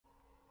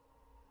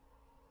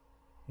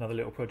another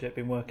little project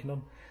been working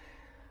on.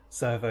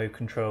 Servo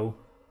control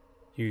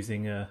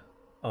using a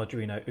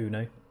Arduino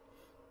Uno.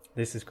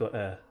 This has got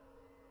a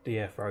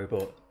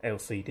DFRobot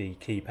LCD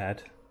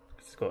keypad.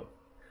 It's got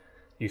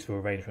useful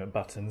arrangement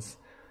buttons.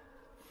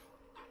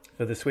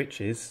 For the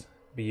switches,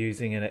 we're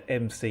using an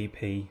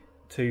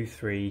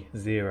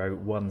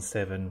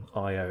MCP23017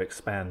 I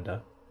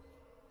expander.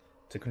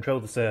 To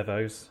control the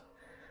servos,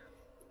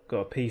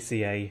 got a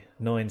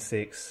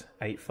PCA9685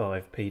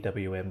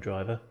 PWM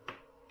driver,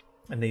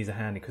 and these are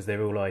handy because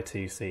they're all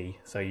I2C,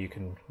 so you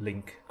can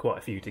link quite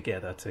a few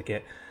together to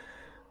get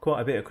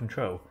quite a bit of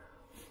control.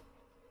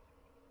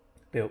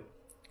 Built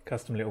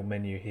custom little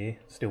menu here,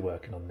 still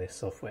working on this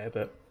software,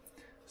 but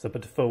so by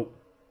default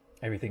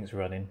everything's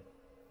running.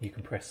 You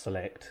can press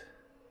select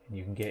and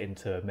you can get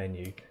into a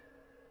menu.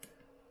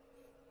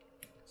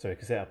 So you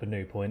can set up a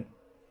new point,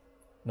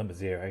 number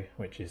 0,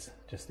 which is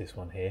just this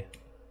one here.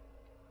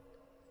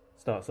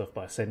 Starts off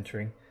by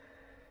centering,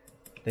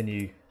 then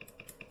you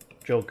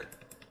jog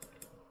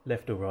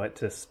left or right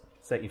to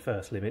set your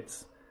first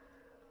limits.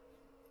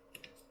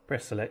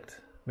 Press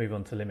select, move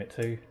on to limit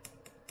 2,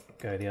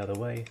 go the other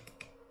way,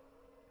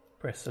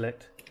 press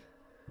select,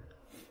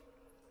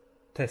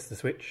 test the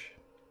switch.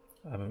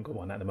 I haven't got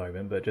one at the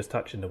moment, but just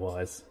touching the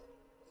wires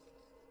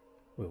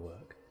will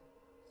work.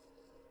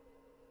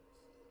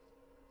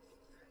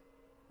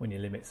 When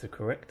your limits are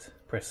correct,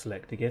 press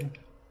select again,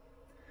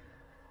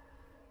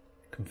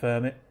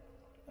 confirm it,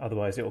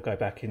 otherwise it will go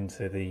back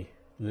into the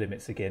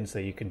limits again so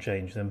you can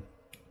change them.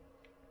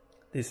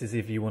 This is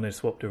if you want to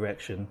swap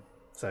direction,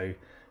 so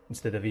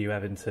instead of you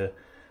having to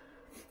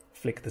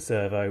flick the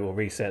servo or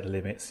reset the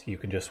limits, you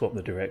can just swap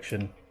the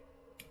direction.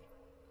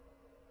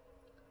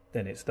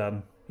 Then it's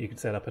done. You can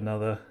set up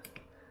another,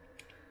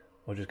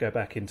 or just go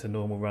back into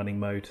normal running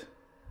mode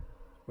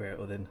where it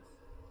will then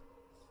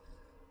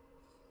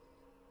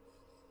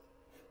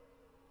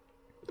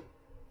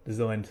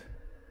designed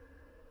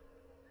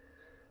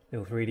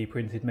little 3D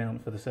printed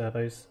mount for the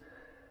servos.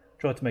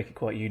 Tried to make it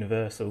quite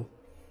universal.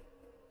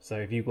 So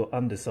if you've got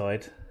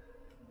underside,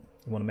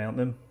 you want to mount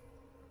them,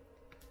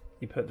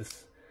 you put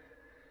this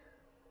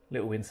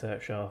little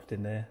insert shaft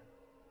in there.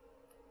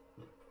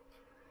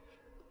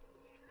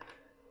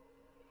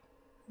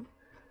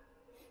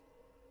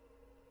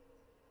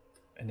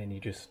 And then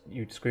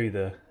you'd screw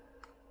the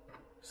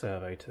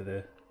servo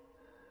to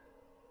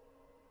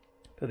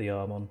put the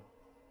arm on,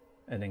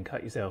 and then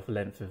cut yourself a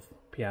length of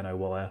piano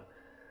wire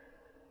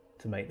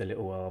to make the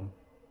little arm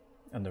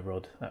and the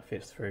rod that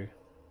fits through.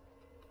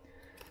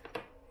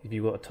 If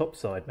you've got a top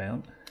side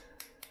mount,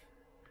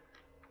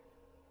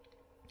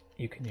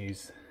 you can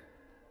use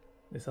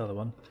this other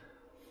one,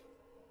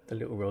 the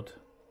little rod.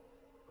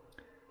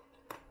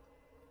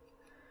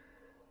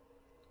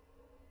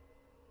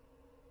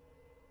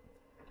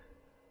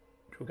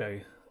 Which will go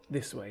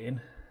this way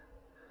in.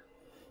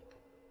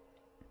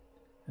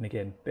 And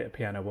again, bit of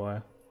piano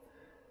wire.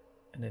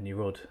 And then your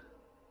rod,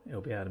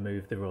 it'll be able to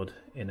move the rod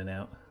in and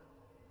out.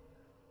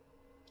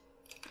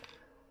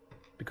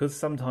 Because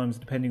sometimes,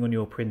 depending on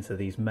your printer,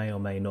 these may or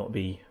may not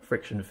be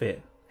friction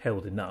fit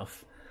held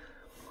enough.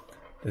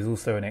 There's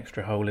also an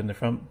extra hole in the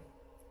front,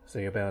 so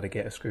you'll be able to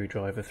get a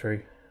screwdriver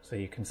through, so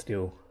you can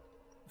still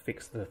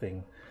fix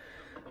the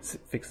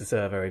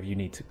servo if you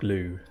need to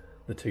glue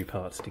the two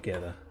parts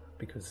together,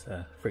 because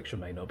friction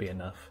may not be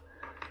enough.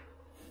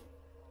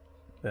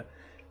 But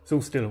it's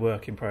all still a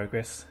work in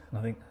progress, and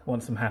I think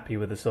once I'm happy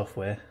with the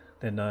software,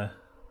 then I'm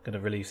going to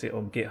release it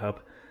on GitHub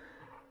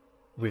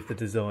with the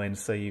designs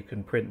so you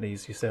can print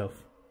these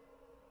yourself.